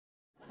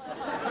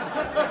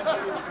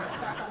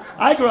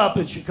I grew up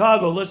in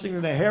Chicago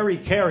listening to Harry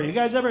Caray. You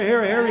guys ever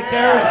hear of Harry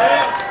Caray?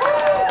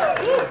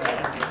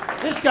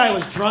 This guy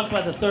was drunk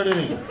by the third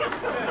inning.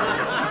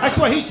 I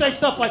swear, he'd say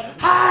stuff like,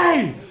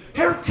 "Hi,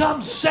 here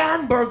comes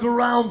Sandberg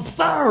around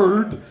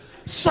third,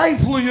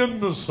 safely in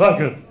the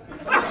second."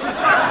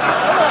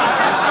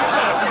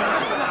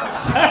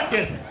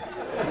 Second.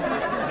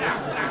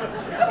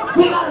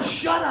 We got a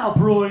shutout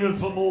brewing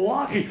for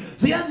Milwaukee.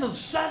 The end of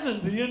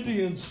 7, the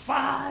Indians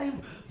 5,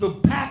 the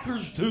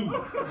Packers 2.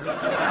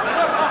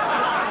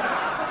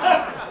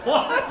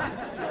 What?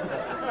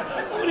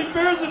 How many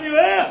beers have you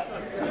had?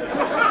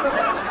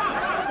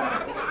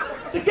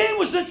 The game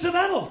was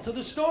incidental to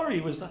the story.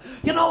 It was not.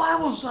 You know, I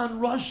was on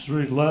Rush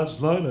Street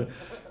last night. I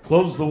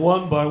closed the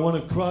one by one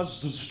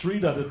across the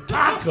street at a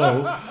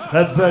taco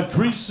at that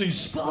Greasy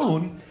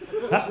Spoon.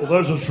 Well,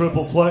 there's a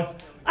triple play.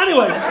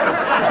 Anyway,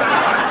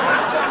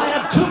 I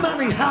had too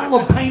many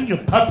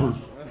jalapeno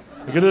peppers.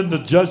 I get into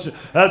judge.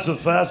 That's a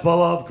fastball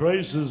off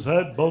Grace's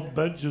head. Both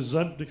benches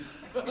empty.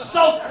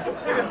 So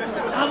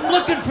I'm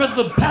looking for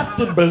the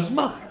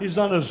Pepto-Bismol. He's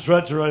on a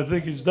stretcher. I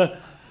think he's done.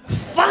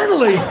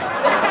 Finally,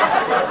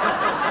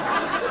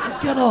 I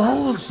get a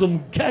hold of some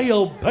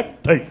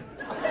Kaopectate.